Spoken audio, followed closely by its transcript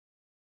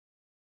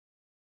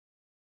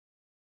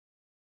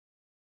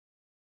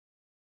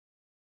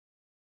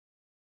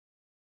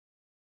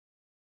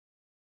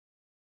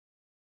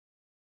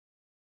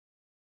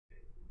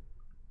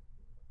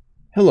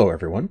Hello,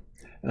 everyone.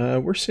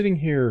 We're sitting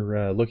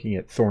here looking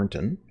at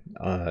Thornton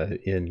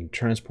in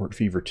Transport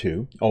Fever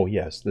 2. Oh,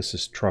 yes, this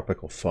is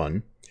tropical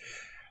fun.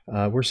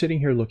 We're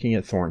sitting here looking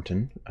at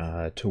Thornton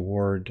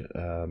toward,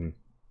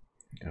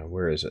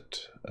 where is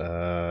it?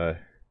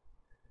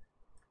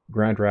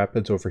 Grand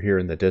Rapids over here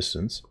in the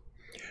distance.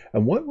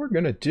 And what we're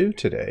going to do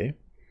today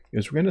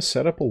is we're going to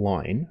set up a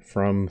line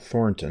from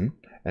Thornton,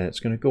 and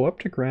it's going to go up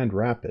to Grand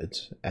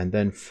Rapids, and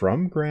then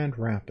from Grand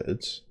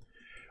Rapids,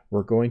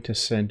 we're going to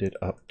send it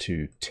up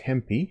to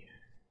Tempe,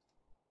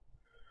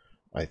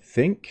 I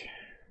think.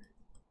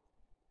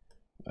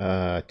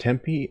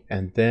 Tempe,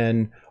 and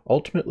then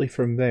ultimately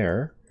from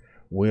there,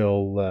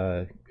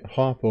 we'll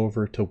hop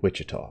over to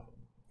Wichita.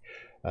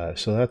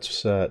 So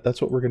that's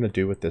what we're going to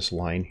do with this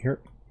line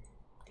here.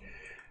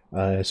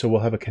 So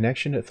we'll have a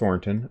connection at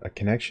Thornton, a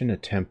connection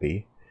at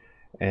Tempe,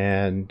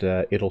 and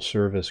it'll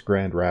service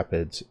Grand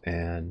Rapids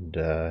and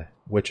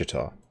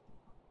Wichita.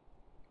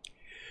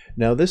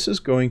 Now this is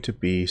going to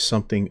be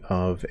something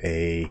of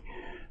a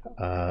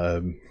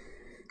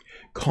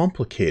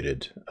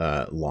complicated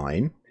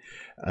line,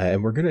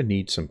 and we're going to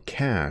need some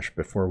cash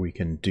before we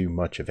can do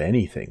much of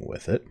anything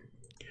with it.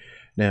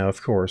 Now,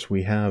 of course,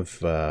 we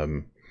have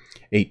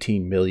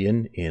 18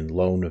 million in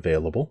loan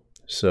available,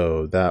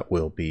 so that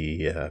will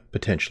be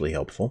potentially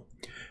helpful.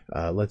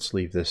 Let's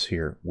leave this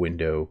here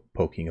window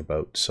poking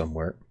about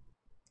somewhere.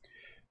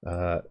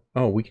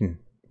 Oh, we can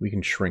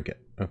shrink it.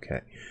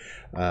 Okay,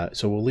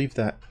 so we'll leave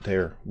that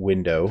there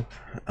window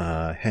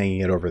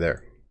hanging it over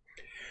there.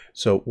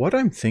 So what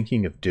I'm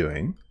thinking of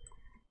doing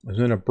is I'm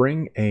going to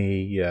bring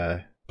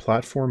a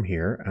platform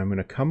here. I'm going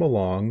to come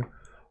along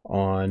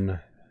on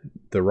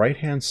the right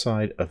hand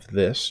side of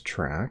this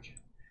track.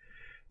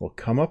 We'll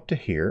come up to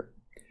here,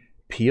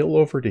 peel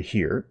over to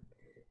here,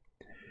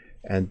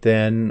 and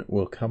then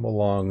we'll come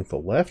along the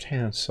left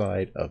hand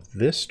side of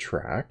this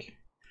track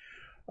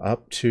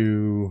up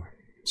to,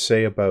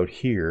 say, about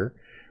here,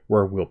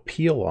 where we'll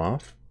peel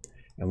off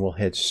and we'll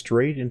head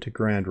straight into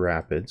Grand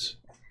Rapids.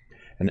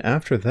 And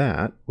after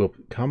that, we'll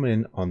come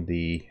in on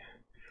the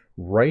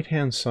right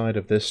hand side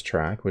of this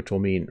track, which will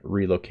mean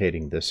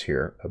relocating this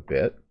here a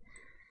bit.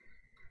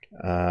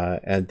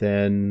 And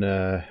then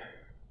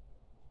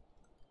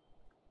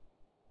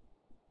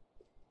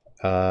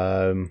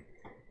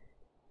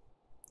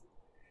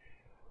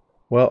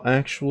well,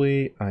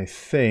 actually, I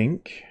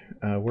think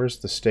where's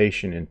the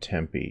station in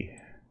Tempe?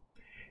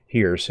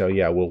 Here. So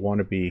yeah, we'll want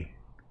to be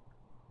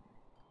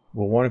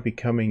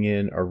coming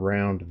in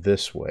around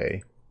this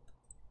way.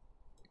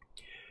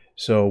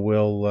 So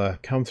we'll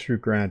come through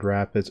Grand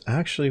Rapids.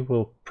 Actually,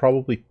 we'll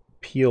probably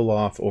peel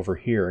off over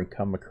here and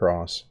come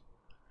across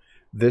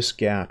this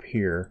gap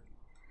here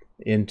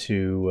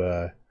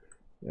into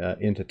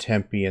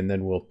Tempe, and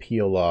then we'll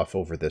peel off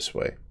over this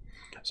way.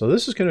 So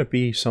this is going to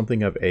be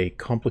something of a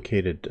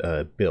complicated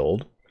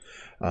build.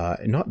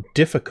 Not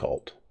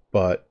difficult,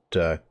 but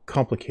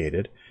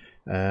complicated.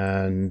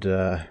 And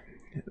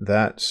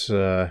that's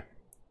kind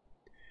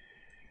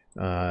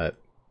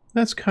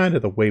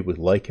of the way we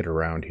like it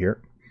around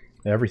here.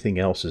 Everything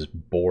else is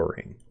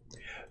boring.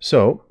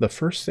 So the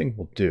first thing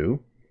we'll do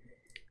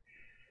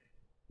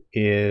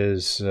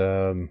is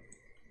okay,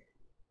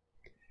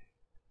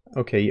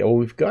 well,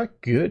 we've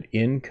got good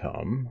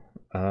income.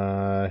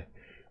 Well,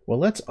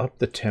 let's up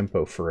the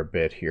tempo for a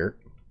bit here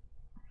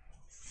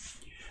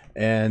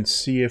and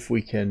see if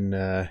we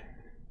can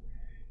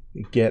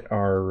get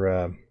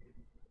our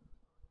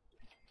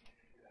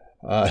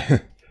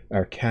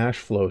our cash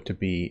flow to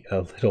be a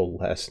little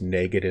less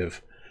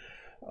negative.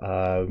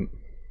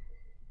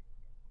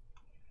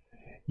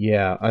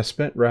 Yeah, I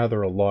spent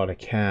rather a lot of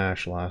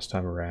cash last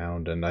time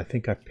around, and I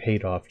think I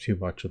paid off too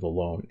much of the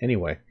loan.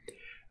 Anyway,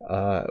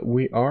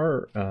 we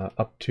are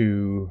up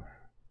to...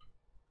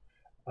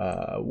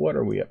 what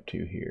are we up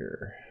to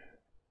here?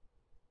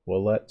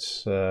 Well,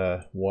 let's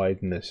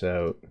widen this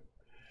out.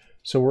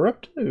 So we're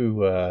up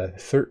to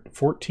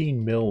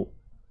 14 mil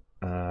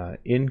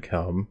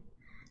income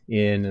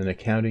in an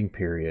accounting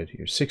period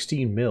here,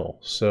 16 mil.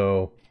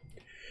 So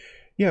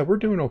yeah, we're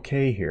doing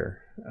okay here.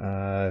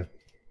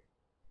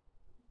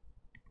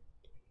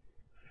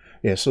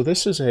 Yeah, so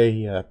this is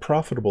a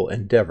profitable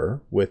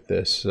endeavor with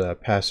this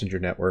passenger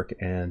network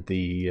and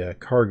the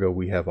cargo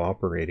we have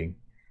operating.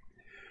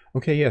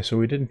 Okay, yeah, so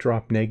we didn't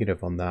drop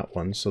negative on that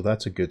one, so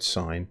that's a good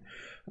sign.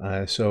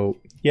 So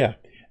yeah,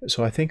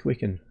 so I think we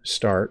can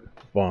start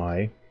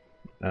by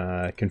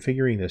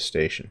configuring this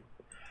station.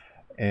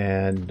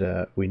 And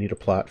we need a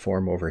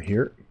platform over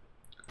here.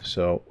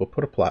 So we'll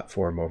put a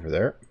platform over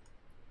there.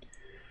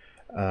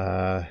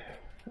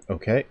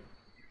 Okay,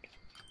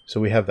 so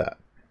we have that.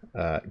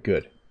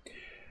 Good.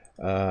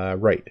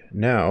 Right,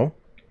 now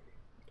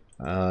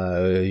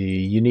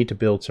you need to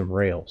build some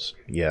rails.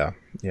 Yeah,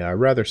 I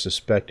rather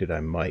suspected I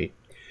might.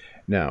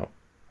 Now,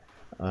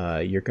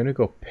 you're going to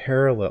go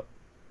parallel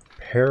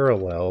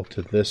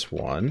to this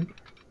one.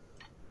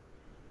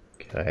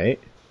 Okay.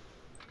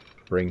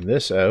 Bring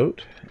this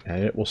out,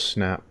 and it will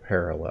snap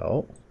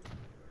parallel.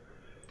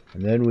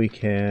 And then we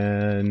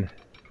can...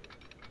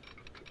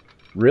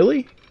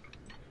 Really?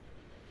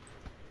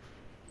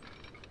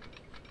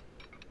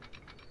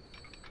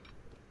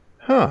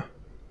 Huh.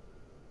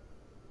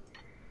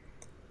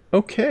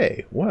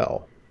 Okay,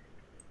 well,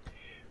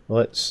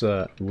 let's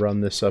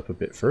run this up a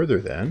bit further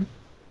then.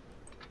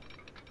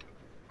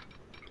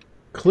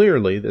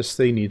 Clearly, this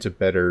thing needs a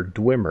better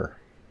Dwemer.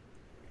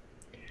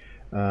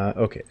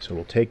 Okay, so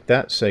we'll take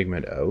that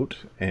segment out,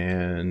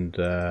 and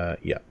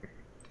yeah.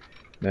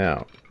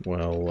 Now,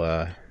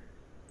 well,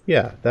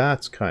 yeah,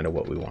 that's kind of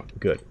what we want.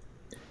 Good.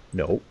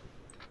 Nope.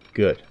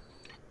 Good.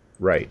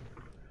 Right.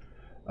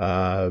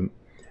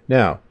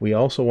 Now, we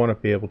also want to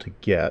be able to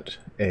get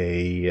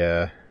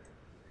a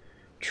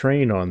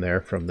train on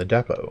there from the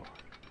depot.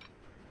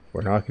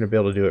 We're not going to be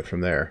able to do it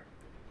from there.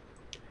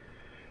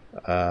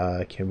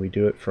 Can we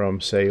do it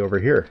from, say, over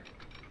here?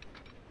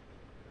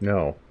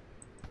 No.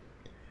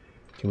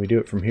 Can we do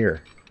it from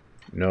here?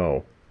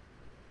 No.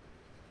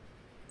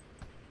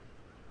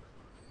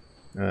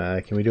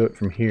 Can we do it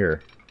from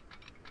here?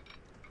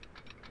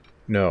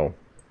 No.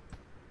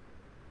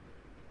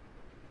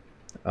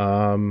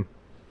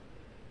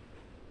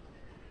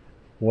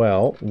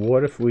 Well,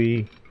 what if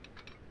we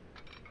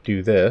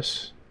do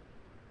this?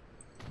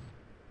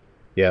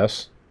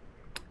 Yes.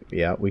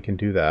 Yeah, we can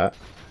do that.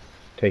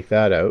 Take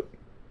that out.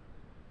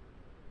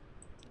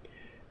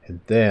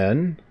 And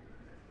then,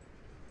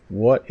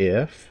 what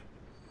if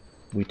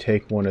we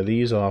take one of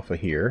these off of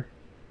here,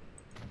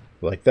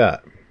 like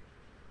that?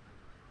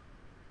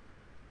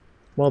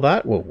 Well,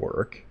 that will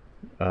work.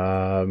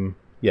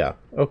 Yeah,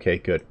 okay,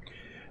 good.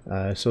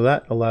 So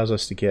that allows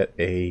us to get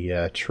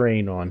a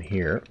train on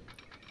here.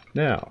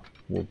 Now,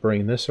 we'll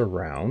bring this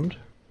around.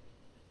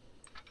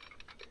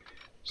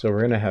 So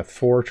we're going to have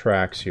 4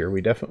 tracks here. We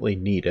definitely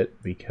need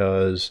it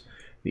because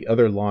the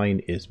other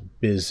line is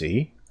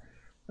busy.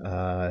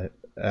 And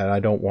I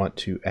don't want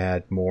to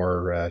add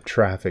more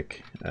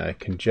traffic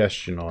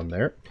congestion on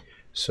there.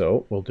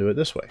 So we'll do it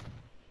this way.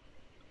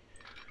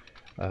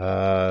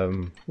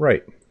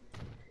 Right.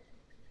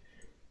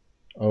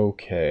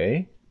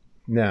 Okay.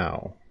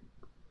 Now,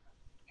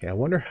 okay, I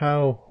wonder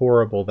how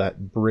horrible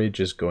that bridge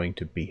is going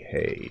to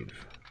behave.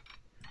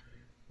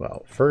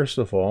 Well, first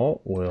of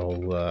all,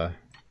 we'll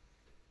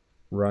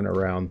run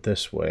around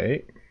this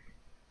way.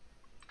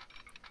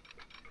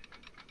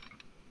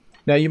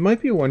 Now, you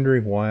might be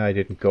wondering why I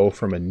didn't go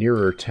from a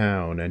nearer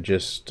town and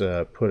just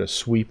put a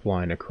sweep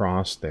line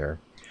across there.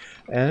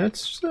 And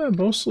it's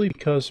mostly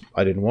because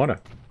I didn't want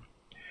to.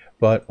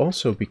 But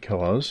also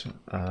because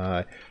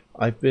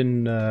I've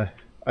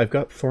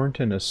got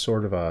Thornton as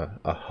sort of a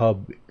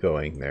hub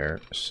going there.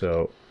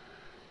 So,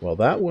 well,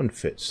 that one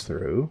fits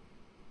through.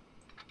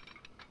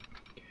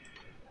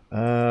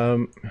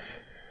 How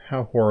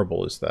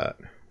horrible is that?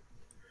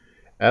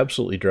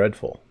 Absolutely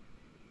dreadful.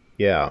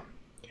 Yeah.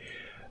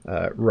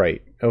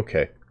 Right.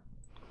 Okay.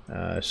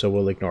 So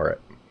we'll ignore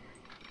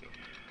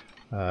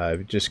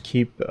it. Just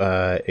keep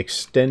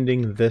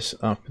extending this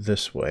up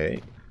this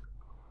way.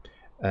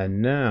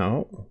 And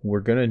now we're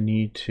going to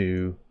need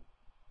to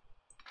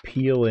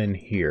peel in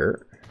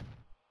here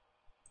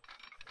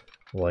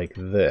like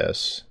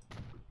this.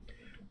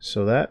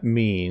 So that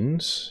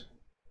means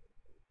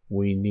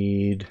we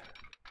need,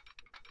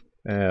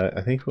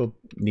 I think we'll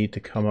need to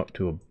come up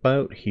to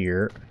about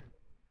here.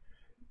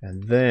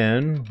 And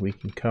then we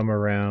can come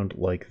around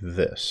like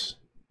this.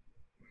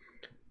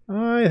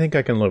 I think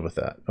I can live with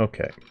that.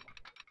 Okay.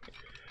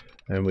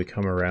 And we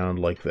come around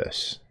like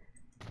this.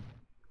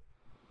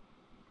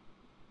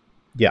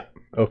 Yeah,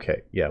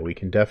 okay. Yeah, we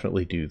can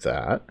definitely do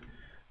that.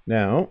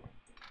 Now,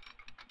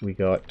 we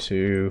got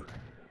to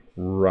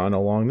run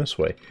along this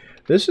way.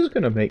 This is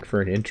going to make for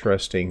an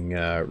interesting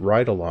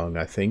ride-along,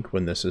 I think,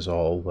 when this is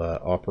all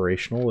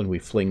operational and we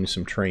fling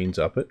some trains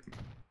up it.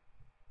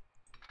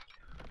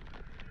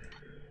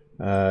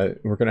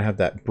 We're going to have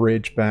that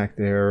bridge back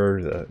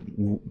there, the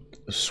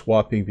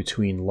swapping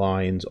between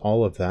lines,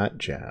 all of that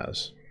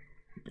jazz.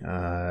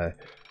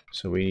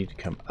 So we need to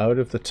come out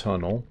of the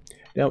tunnel.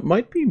 Now, it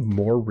might be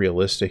more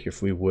realistic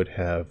if we would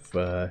have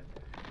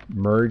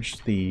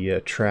merged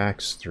the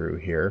tracks through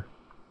here.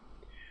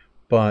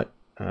 But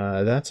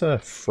that's a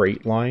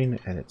freight line,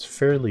 and it's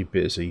fairly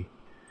busy.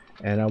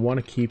 And I want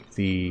to keep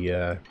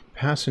the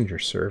passenger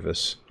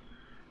service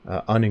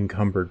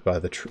unencumbered by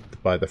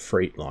the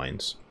freight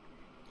lines.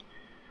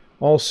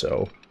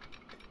 Also,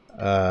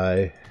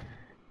 you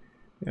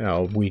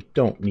know, we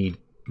don't need,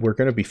 we're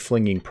going to be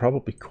flinging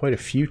probably quite a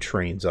few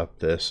trains up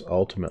this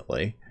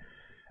ultimately.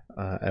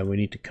 And we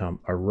need to come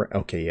around,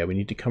 okay, yeah, we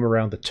need to come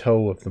around the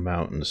toe of the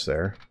mountains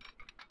there.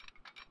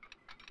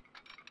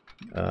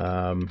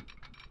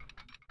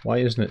 Why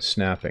isn't it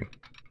snapping?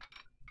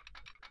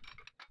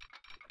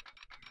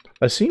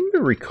 I seem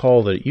to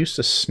recall that it used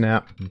to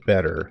snap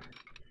better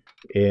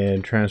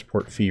in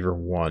Transport Fever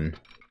 1.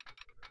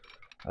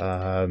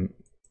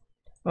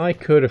 I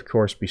could, of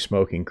course, be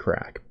smoking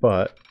crack,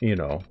 but, you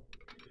know,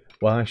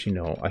 well, actually,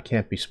 no, I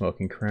can't be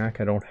smoking crack.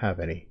 I don't have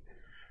any.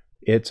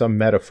 It's a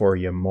metaphor,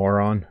 you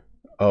moron.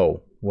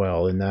 Oh,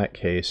 well, in that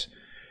case,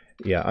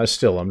 yeah,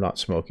 I'm not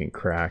smoking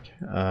crack.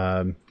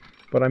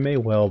 But I may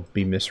well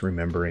be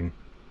misremembering.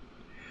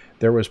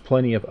 There was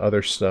plenty of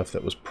other stuff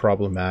that was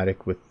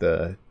problematic with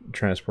the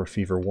Transport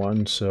Fever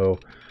 1, so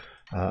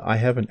I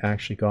haven't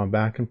actually gone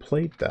back and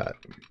played that.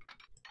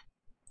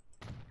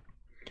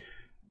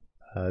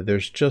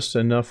 There's just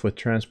enough with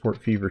Transport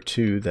Fever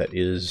 2 that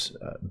is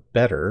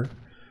better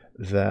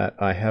that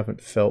I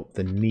haven't felt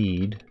the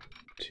need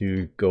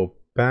to go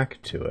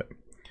back to it.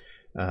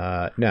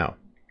 Now,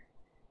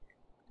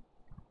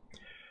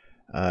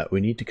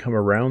 we need to come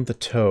around the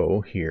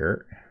toe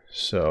here,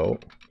 so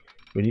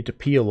we need to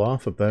peel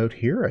off about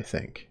here, I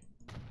think.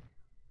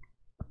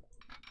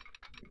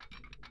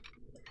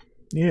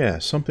 Yeah,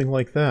 something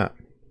like that.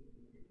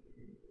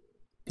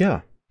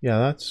 Yeah,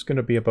 that's going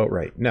to be about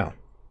right. Now,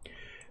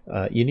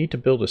 you need to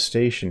build a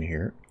station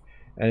here,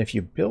 and if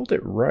you build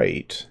it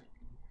right,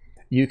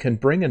 you can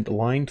bring a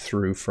line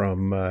through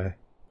from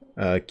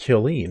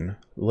Killeen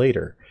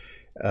later,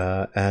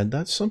 and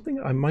that's something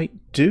I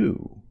might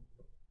do.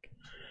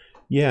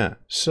 Yeah,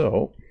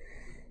 so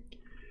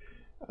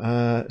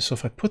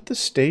if I put the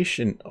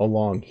station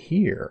along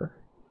here,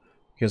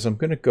 because I'm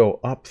going to go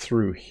up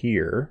through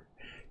here.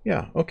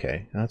 Yeah,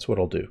 okay, that's what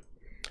I'll do.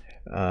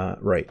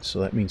 Right, so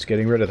that means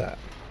getting rid of that.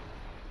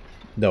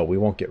 No, we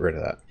won't get rid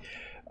of that.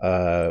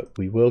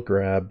 We will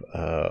grab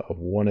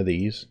one of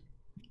these,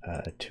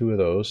 two of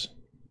those,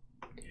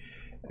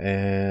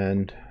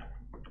 and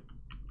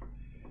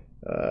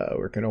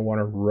we're going to want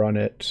to run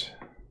it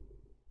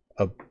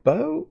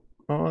about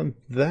on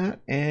that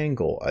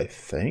angle, I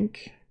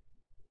think.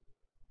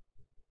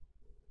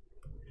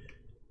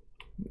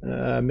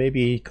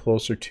 Maybe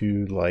closer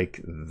to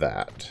like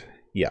that.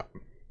 Yeah.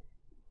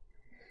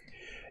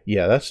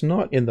 Yeah, that's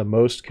not in the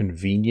most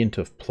convenient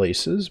of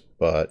places,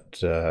 but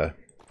no,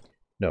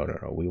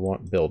 we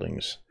want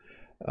buildings.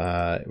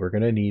 We're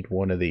going to need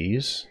one of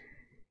these,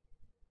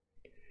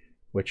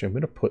 which I'm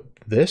going to put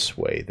this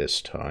way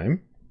this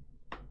time.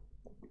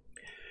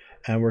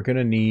 And we're going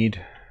to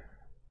need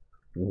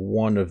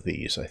one of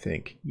these, I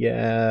think.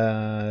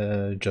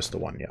 Yeah, just the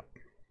one, yeah.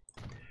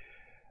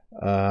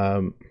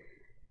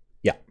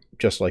 Yeah,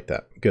 just like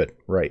that. Good,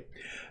 right.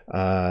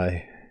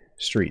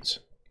 Streets.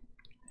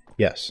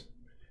 Yes.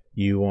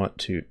 You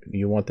want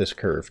this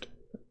curved.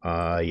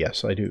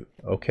 Yes, I do.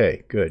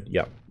 Okay, good.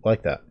 Yeah,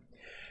 like that.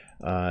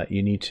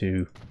 You need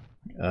to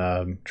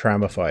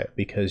tramify it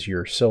because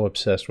you're so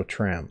obsessed with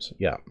trams.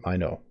 Yeah, I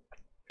know.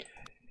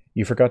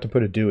 You forgot to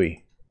put a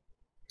Dewey.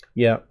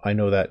 Yeah, I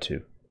know that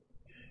too.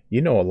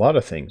 You know a lot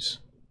of things.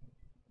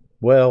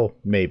 Well,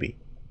 maybe.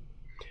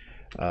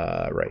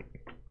 Right.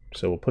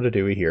 So we'll put a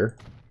Dewey here.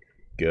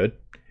 Good.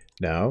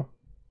 Now,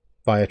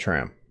 buy a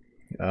tram.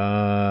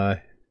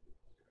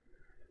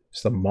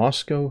 Is the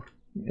Moscow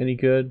any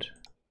good?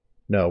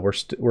 No,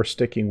 we're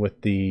sticking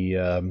with the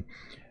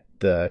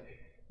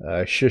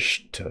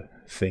Shisht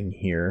thing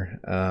here.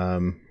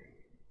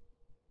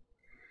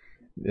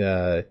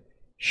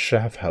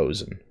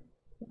 Schaffhausen.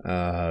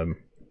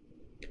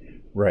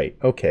 Right.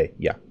 Okay.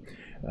 Yeah.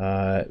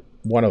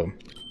 One of them.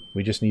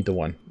 We just need the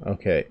one.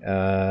 Okay.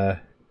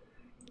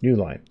 New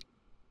line.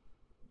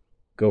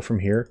 Go from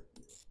here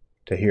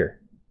to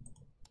here.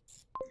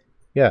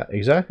 Yeah,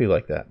 exactly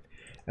like that.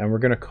 And we're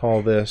going to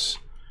call this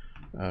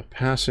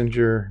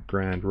Passenger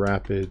Grand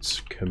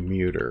Rapids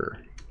Commuter.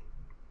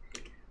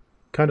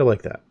 Kind of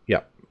like that.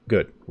 Yeah,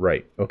 good.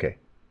 Right. Okay.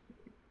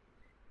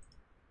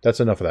 That's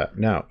enough of that.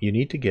 Now, you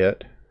need to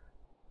get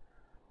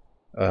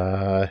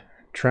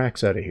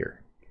tracks out of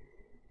here.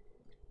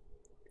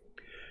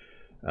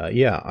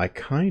 Yeah, I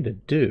kind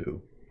of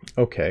do.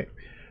 Okay.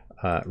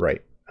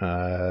 Right.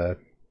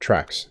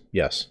 Tracks.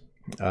 Yes.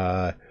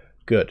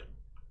 Good.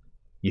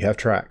 You have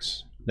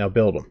tracks. Now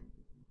build them.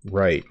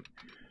 Right.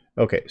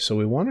 Okay, so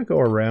we want to go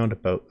around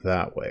about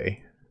that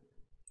way.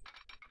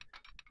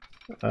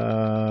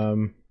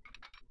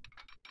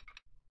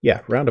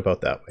 Yeah, round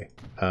about that way.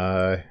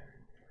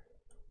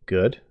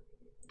 Good.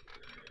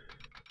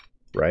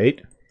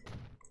 Right.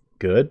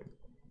 Good.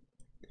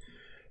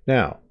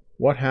 Now,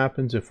 what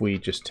happens if we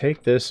just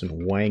take this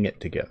and wang it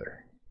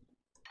together?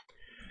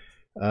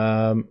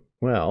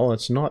 Well,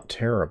 it's not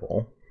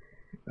terrible.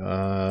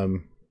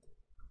 Go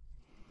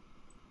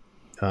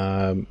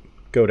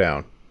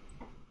down.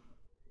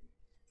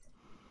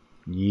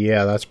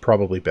 Yeah, that's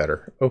probably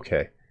better.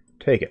 Okay,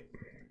 take it.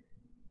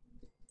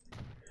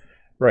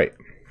 Right.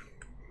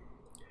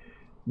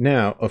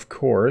 Now, of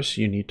course,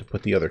 you need to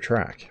put the other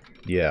track.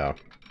 Yeah.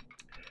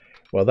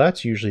 Well,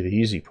 that's usually the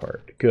easy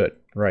part. Good.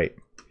 Right.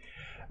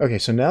 Okay,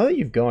 so now that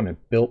you've gone and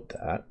built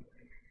that,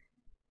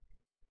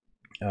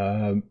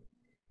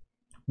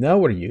 now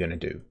what are you going to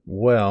do?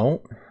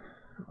 Well,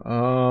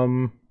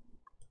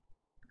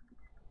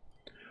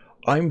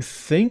 I'm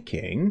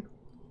thinking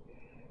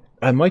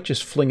I might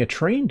just fling a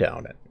train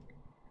down it.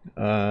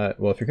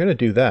 Well, if you're going to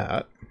do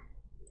that,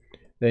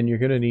 then you're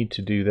going to need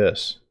to do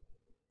this.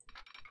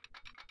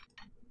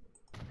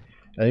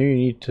 And you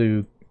need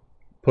to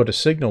put a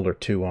signal or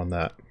two on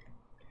that.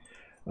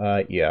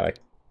 Yeah, I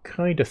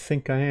kind of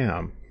think I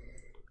am.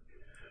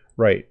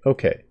 Right,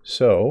 okay,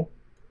 so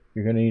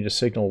you're going to need a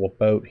signal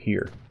about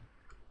here.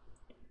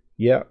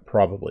 Yeah,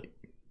 probably.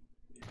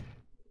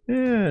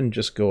 And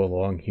just go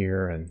along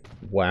here and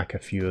whack a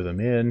few of them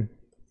in.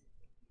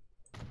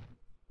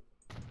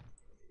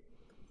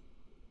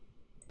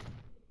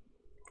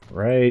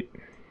 Right.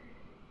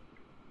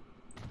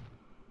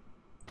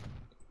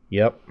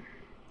 Yep.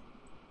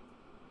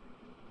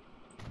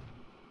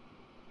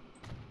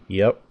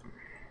 Yep.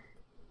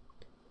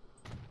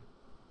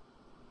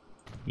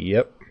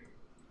 Yep.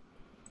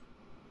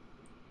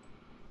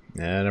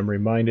 And I'm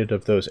reminded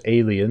of those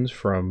aliens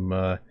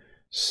from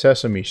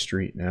Sesame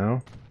Street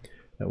now.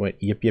 That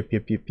went yip, yip,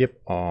 yip, yip,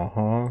 yip,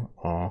 uh-huh,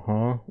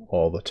 uh-huh,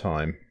 all the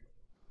time.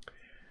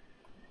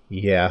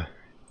 Yeah,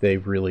 they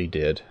really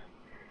did.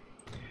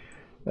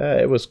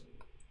 It was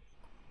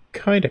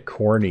kind of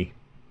corny.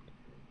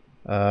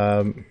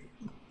 And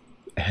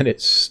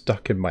it's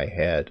stuck in my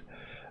head.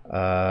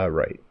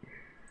 Right.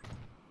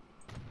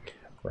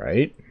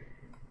 Right.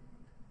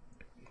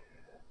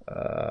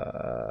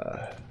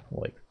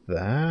 Like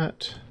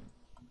that.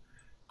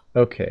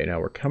 Okay, now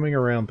we're coming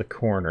around the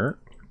corner.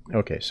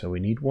 Okay, so we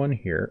need one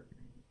here.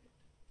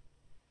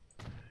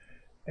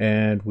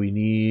 And we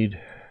need...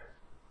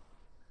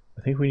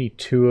 I think we need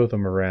 2 of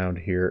them around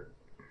here.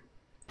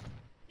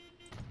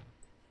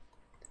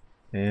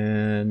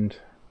 And...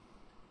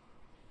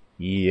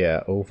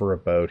 yeah, over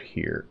about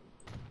here.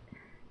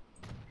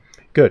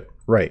 Good,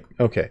 right,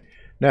 okay.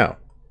 Now,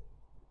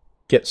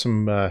 get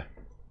some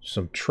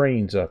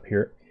trains up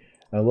here.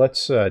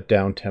 Let's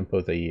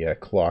down-tempo the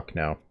clock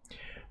now.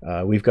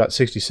 We've got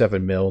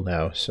 67 mil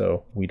now,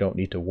 so we don't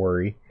need to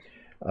worry.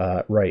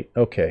 Right,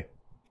 okay.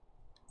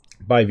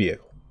 Buy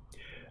vehicle.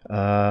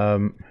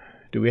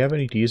 Do we have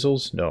any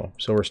diesels? No,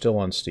 so we're still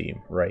on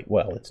Steam. Right,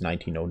 well, it's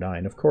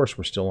 1909. Of course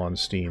we're still on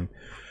Steam.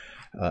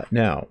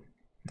 Now,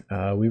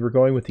 we were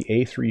going with the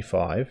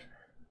A35.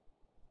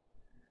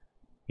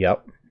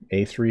 Yep,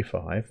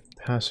 A35.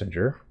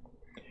 Passenger.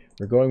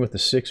 We're going with the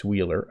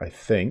 6-wheeler, I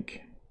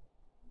think.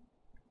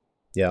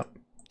 Yeah.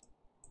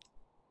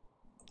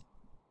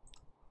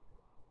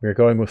 You're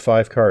going with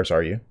 5 cars,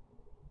 are you?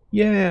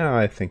 Yeah,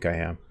 I think I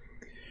am.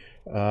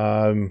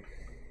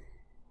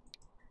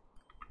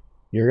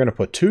 You're going to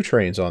put 2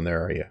 trains on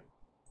there, are you?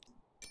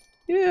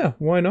 Yeah,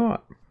 why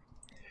not?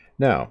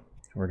 Now,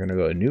 we're going to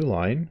go a new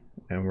line,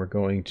 and we're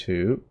going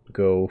to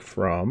go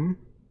from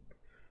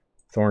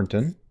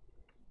Thornton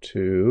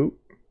to...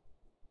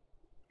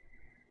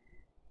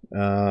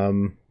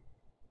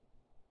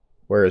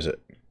 where is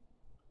it?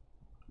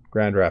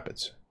 Grand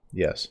Rapids.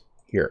 Yes,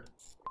 here.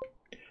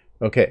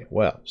 Okay,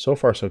 well, so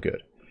far so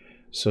good.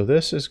 So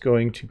this is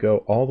going to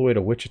go all the way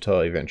to Wichita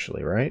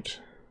eventually, right?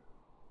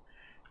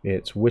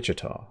 It's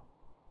Wichita.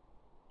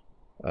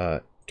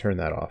 Turn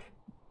that off.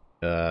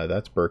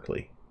 That's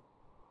Berkeley.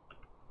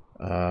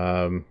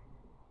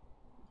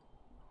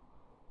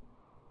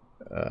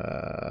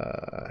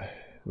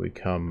 We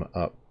come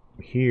up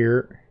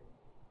here.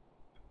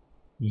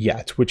 Yeah,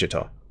 it's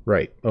Wichita.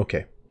 Right,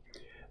 okay.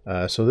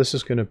 So this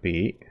is going to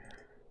be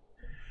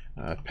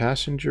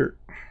passenger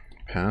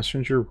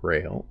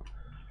rail,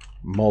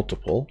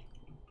 multiple,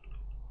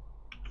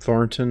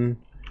 Thornton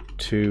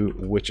to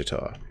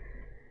Wichita.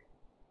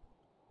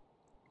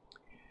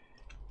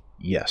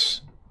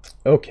 Yes.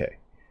 Okay.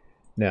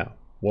 Now,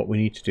 what we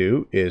need to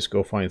do is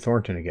go find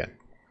Thornton again,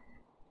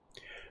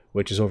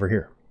 which is over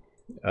here.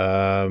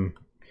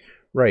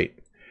 Right.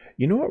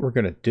 You know what we're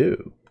going to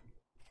do?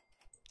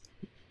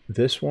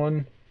 This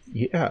one,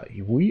 yeah,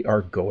 we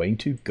are going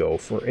to go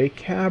for a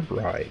cab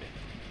ride.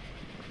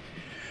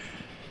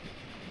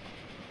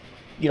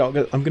 You know,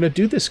 I'm going to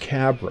do this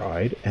cab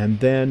ride, and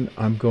then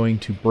I'm going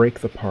to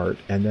break the part,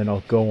 and then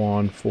I'll go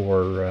on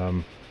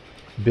for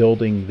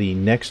building the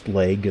next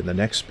leg and the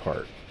next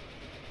part.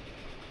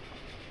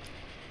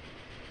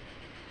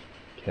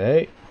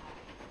 Okay.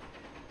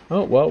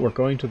 Oh, well, we're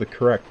going to the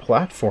correct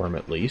platform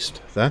at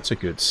least. That's a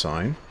good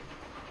sign.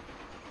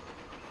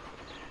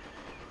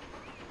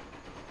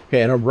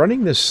 Okay, and I'm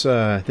running this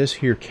this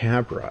here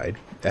cab ride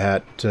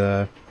at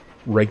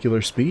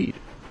regular speed.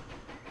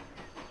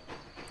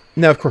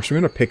 Now, of course, we're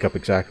going to pick up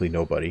exactly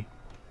nobody.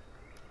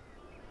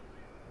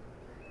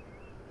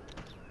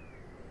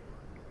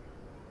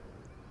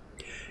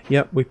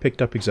 Yep, we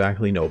picked up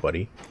exactly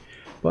nobody.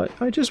 But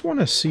I just want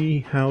to see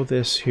how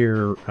this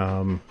here,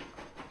 how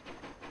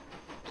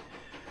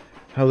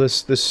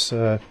this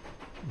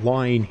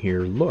line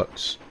here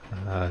looks.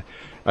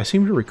 I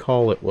seem to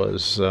recall it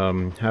was,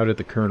 how did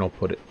the Colonel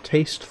put it,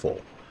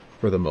 tasteful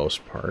for the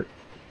most part.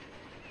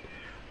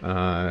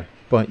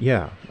 But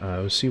yeah,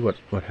 we'll see what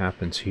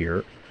happens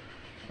here.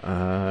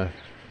 I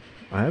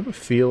have a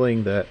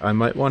feeling that I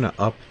might want to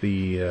up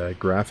the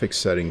graphics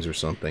settings or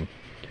something.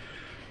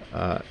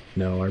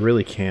 No, I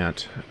really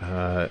can't.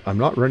 I'm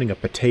not running a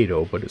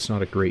potato, but it's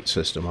not a great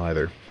system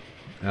either.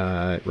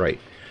 Right.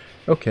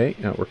 Okay,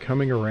 now we're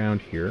coming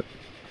around here.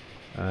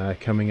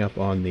 Coming up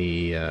on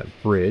the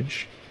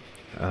bridge.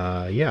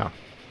 Yeah.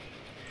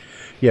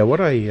 Yeah, what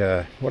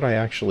I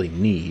actually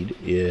need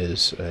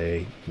is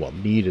a... well,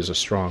 need is a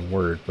strong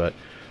word, but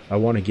I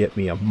want to get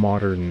me a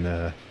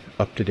modern,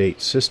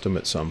 up-to-date system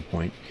at some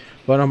point.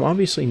 But I'm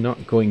obviously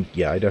not going...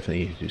 yeah, I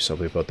definitely need to do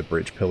something about the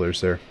bridge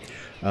pillars there.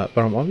 But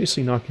I'm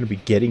obviously not going to be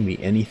getting me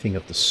anything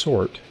of the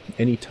sort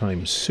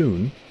anytime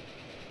soon.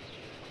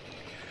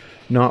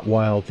 not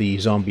while the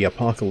zombie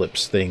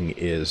apocalypse thing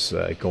is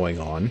going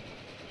on.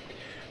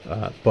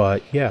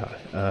 But yeah,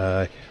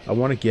 I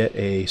want to get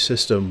a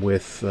system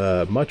with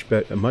a much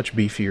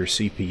beefier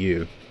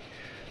CPU.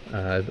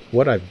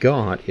 What I've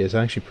got is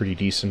actually pretty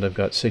decent. I've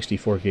got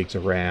 64 gigs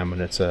of RAM,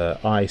 and it's a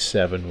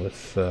i7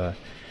 with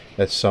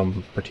at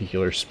some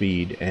particular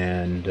speed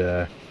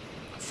and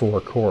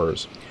 4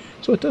 cores.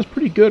 So it does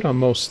pretty good on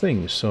most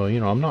things. So you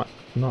know, I'm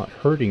not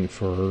hurting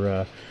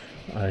for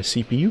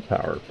CPU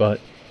power, but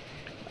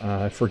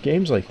for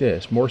games like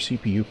this, more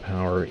CPU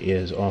power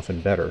is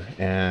often better,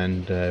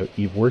 and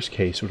worst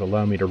case would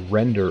allow me to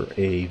render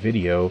a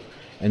video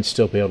and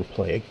still be able to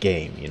play a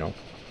game, you know.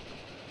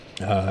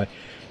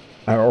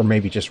 Or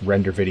maybe just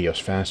render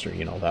videos faster,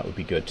 you know, that would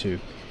be good too.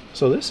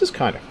 So this is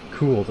kind of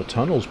cool. The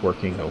tunnel's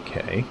working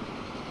okay.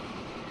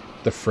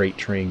 The freight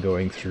train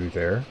going through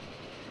there.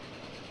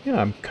 Yeah,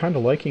 I'm kind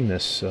of liking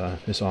this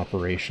this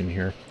operation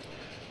here.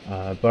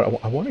 But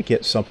I want to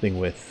get something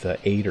with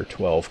 8 or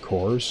 12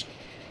 cores.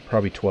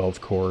 Probably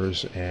 12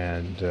 cores,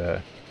 and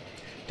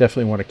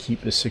definitely want to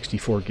keep the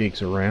 64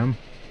 gigs of RAM.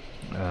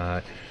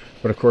 But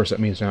of course that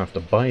means I have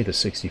to buy the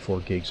 64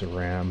 gigs of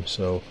RAM,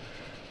 so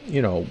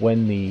you know,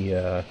 when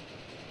the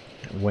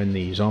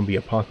zombie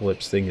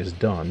apocalypse thing is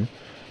done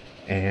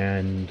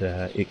and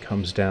it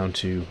comes down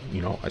to,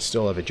 you know, I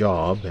still have a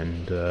job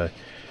and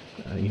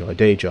you know, a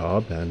day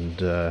job, and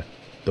the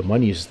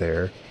money's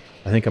there,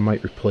 I think I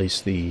might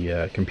replace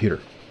the computer.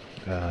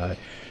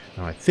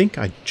 Now I think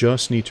I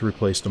just need to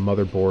replace the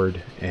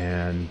motherboard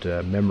and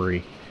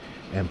memory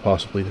and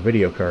possibly the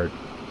video card.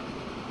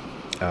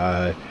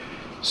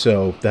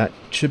 So that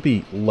should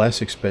be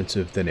less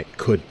expensive than it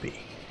could be.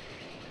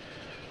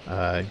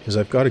 Because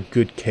I've got a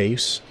good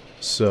case,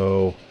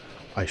 so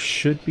I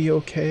should be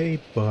okay,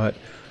 but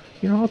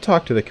you know, I'll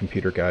talk to the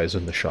computer guys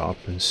in the shop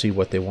and see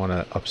what they want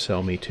to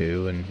upsell me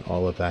to and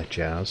all of that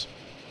jazz,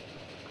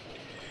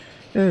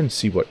 and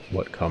see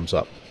what comes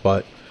up.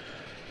 But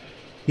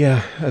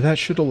yeah, that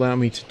should allow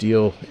me to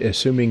deal,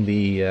 assuming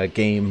the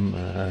game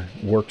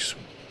works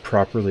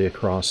properly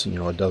across, you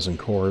know, a dozen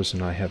cores,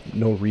 and I have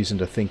no reason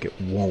to think it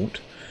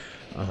won't.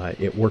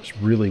 It works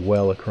really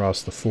well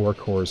across the 4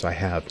 cores I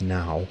have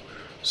now.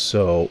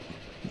 So,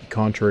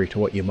 contrary to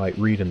what you might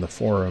read in the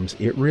forums,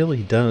 it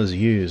really does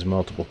use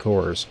multiple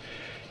cores.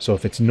 So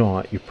if it's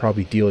not, you're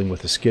probably dealing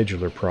with a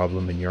scheduler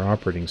problem in your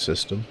operating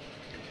system.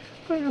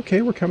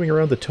 Okay, we're coming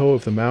around the toe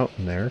of the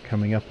mountain there,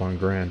 coming up on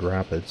Grand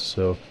Rapids,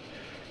 so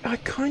I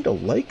kind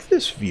of like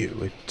this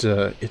view.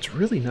 It's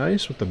really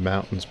nice with the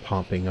mountains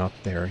popping up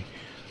there.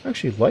 I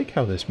actually like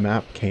how this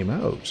map came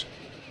out.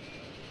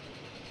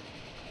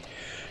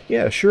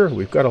 Yeah, sure,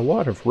 we've got a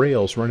lot of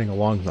rails running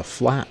along the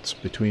flats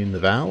between the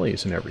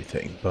valleys and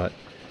everything, but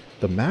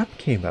the map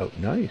came out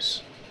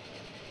nice.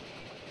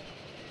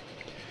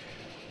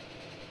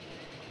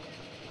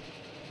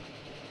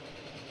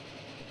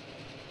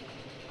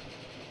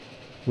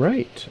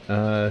 Right,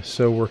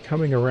 so we're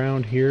coming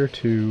around here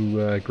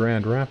to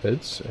Grand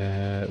Rapids,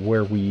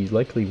 where we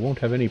likely won't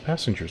have any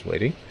passengers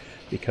waiting,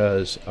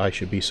 because I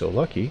should be so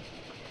lucky.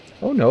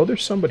 Oh no,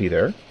 there's somebody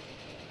there.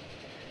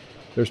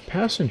 There's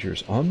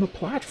passengers on the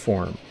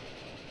platform.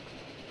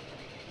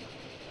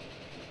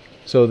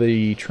 So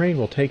the train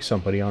will take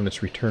somebody on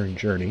its return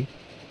journey.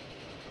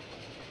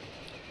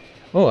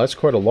 Oh, that's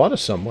quite a lot of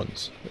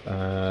someone's.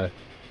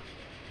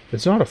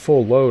 It's not a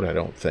full load, I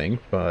don't think,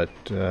 but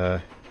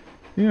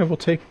yeah, we'll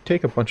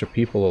take a bunch of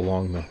people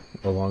along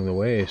the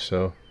way.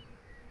 So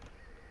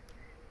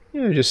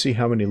yeah, just see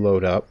how many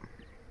load up.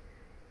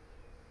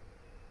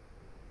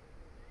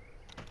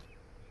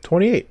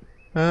 28.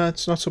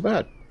 It's not so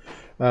bad.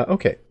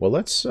 Okay, well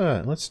let's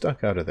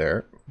duck out of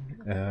there.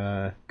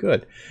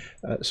 Good.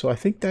 So I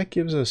think that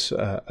gives us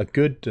a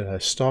good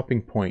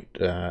stopping point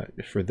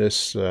for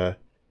this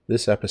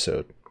this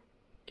episode.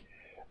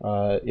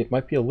 It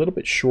might be a little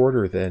bit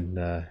shorter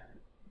than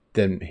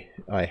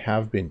I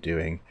have been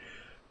doing,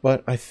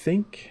 but I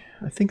think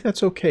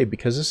that's okay,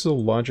 because this is a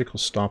logical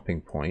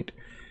stopping point.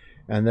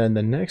 And then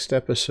the next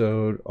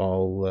episode,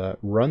 I'll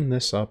run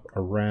this up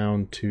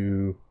around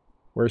to,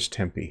 where's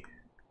Tempe?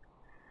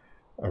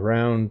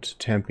 Around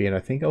Tempe, and I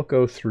think I'll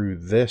go through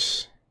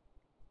this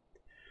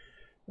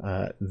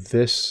gap.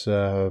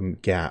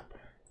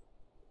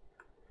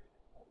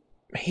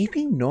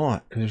 Maybe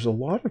not, because there's a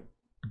lot of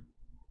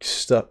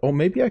stuff. Oh,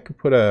 maybe I could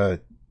put a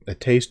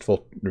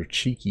tasteful or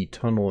cheeky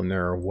tunnel in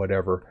there or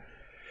whatever.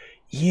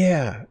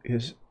 Yeah,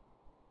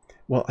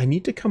 well, I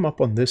need to come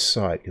up on this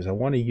side because I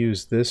want to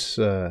use this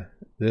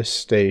this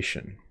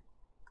station.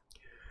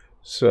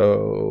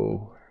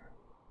 So,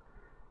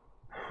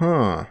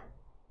 Well,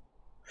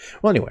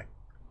 anyway,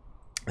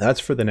 that's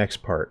for the next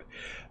part.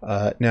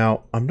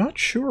 Now, I'm not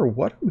sure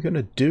what I'm going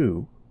to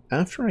do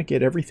after I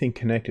get everything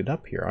connected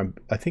up here.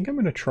 I think I'm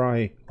going to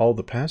try all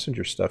the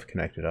passenger stuff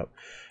connected up.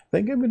 I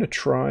think I'm going to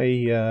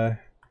try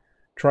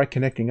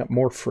connecting up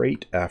more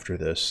freight after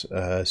this.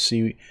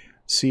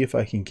 See if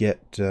I can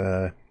get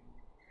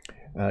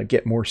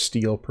more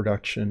steel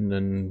production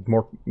and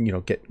more, you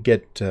know,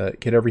 get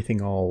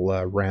everything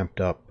all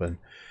ramped up, and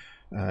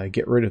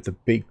Get rid of the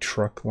big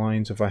truck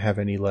lines if I have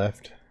any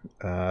left.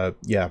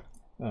 Yeah,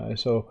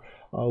 so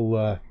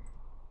I'll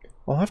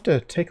have to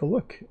take a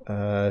look,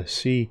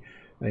 see,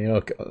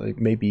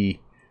 maybe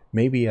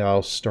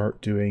I'll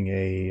start doing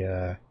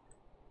a.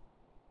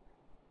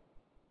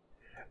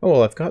 Oh,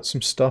 well, I've got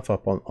some stuff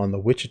up on the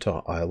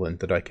Wichita Island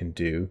that I can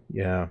do.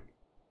 Yeah,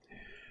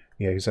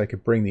 because I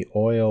could bring the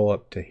oil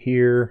up to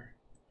here,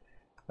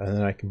 and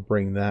then I can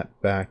bring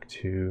that back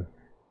to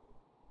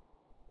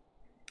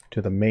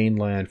the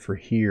mainland for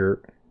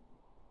here.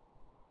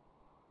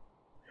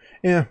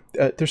 Yeah,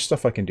 there's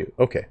stuff I can do.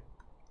 Okay.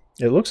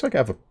 It looks like I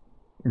have a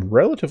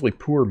relatively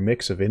poor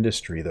mix of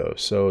industry, though,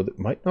 so there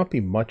might not be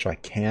much I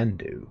can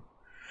do.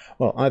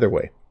 Well, either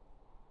way,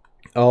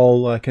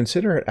 I'll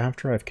consider it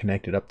after I've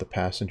connected up the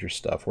passenger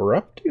stuff. We're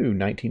up to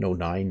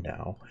 1909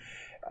 now.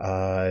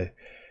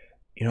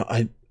 You know,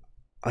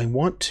 I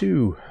want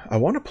to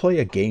play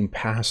a game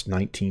past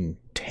 1910.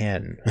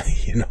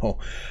 You know,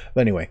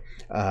 but anyway,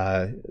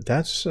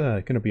 that's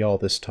going to be all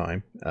this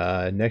time.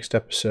 Next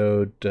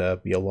episode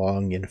be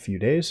along in a few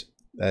days,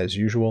 as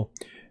usual.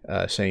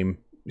 Same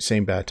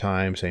bad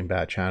time, same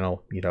bad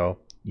channel. You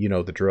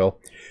know the drill.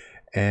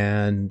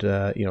 And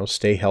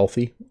stay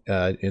healthy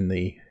in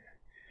the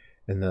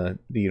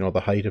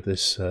the height of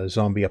this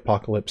zombie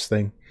apocalypse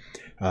thing.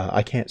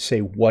 I can't say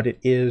what it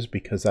is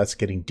because that's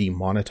getting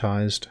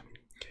demonetized.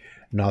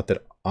 Not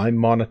that I'm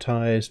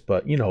monetized,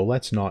 but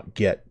let's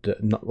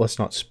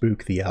not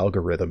spook the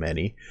algorithm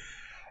any.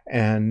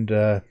 And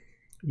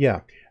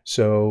yeah,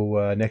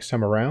 so next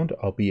time around,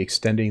 I'll be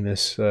extending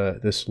this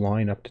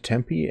line up to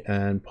Tempe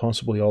and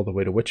possibly all the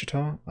way to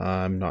Wichita.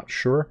 I'm not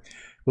sure.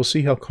 We'll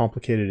see how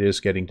complicated it is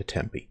getting to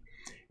Tempe.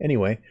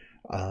 Anyway,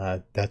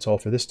 that's all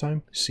for this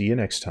time. See you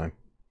next time.